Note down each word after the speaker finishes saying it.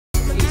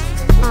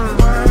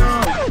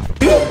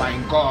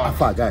God.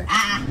 Far guy.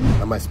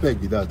 I might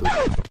spec be that though.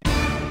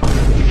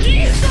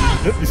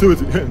 You say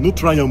what? No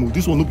try am.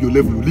 This one no be your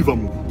level. Leave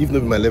am. If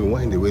not be my level,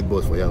 why in the weight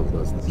boss for you?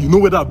 You know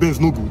whether Benz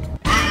no good.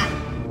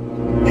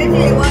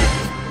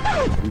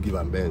 You give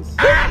am Benz.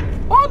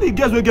 All the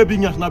girls will get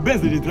big yash. Now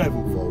Benz they drive.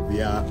 For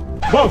via.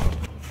 Boss.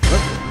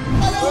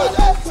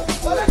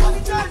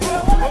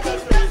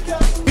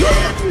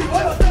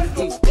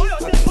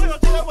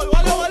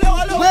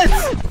 Wait!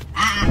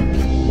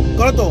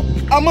 Correcto,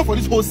 how much for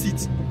this whole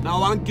seat? Now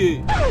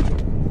 1K.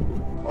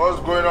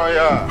 What's going on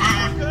here?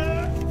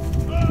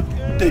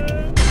 Take.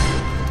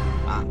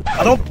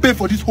 I don't pay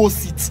for this whole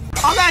seat.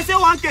 Okay, I say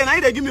 1K, now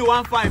they give me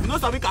 1.5. No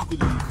sabi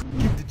calculate.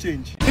 Keep the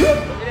change.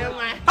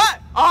 Hey!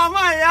 Oh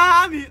my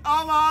yummy!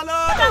 Oh my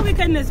lord! What kind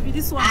wickedness be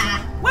this one?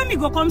 When we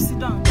go come sit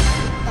down?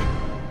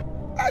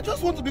 I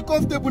just want to be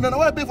comfortable and I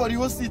want to pay for the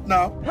whole seat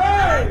now.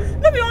 Hey!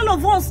 Maybe all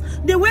of us,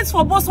 they wait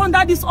for boss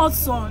under this hot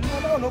sun. No,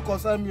 that will not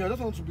concern me. I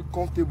just want to be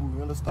comfortable,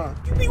 you understand?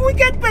 You be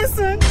wicked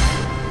person.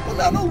 But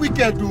I'm not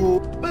wicked though.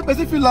 But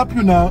person feel lap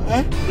you now,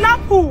 eh?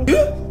 Lap who?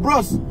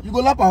 Bros, you go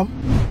lap him?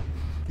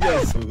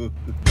 Yes. You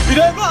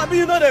don't go, I mean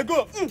you know they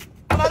go.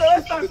 I don't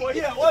waste time for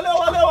here.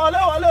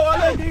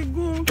 Wale. They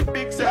go.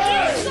 Big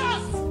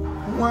self.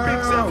 Wow.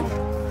 Big self.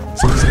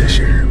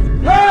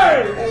 Sensation.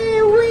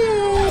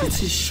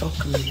 This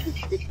shock me.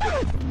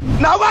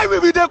 Now why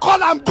we they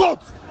call him goat?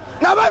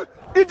 Now why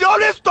he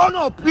always turn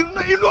up? You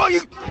know he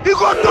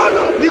go turn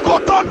up. He go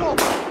turn up.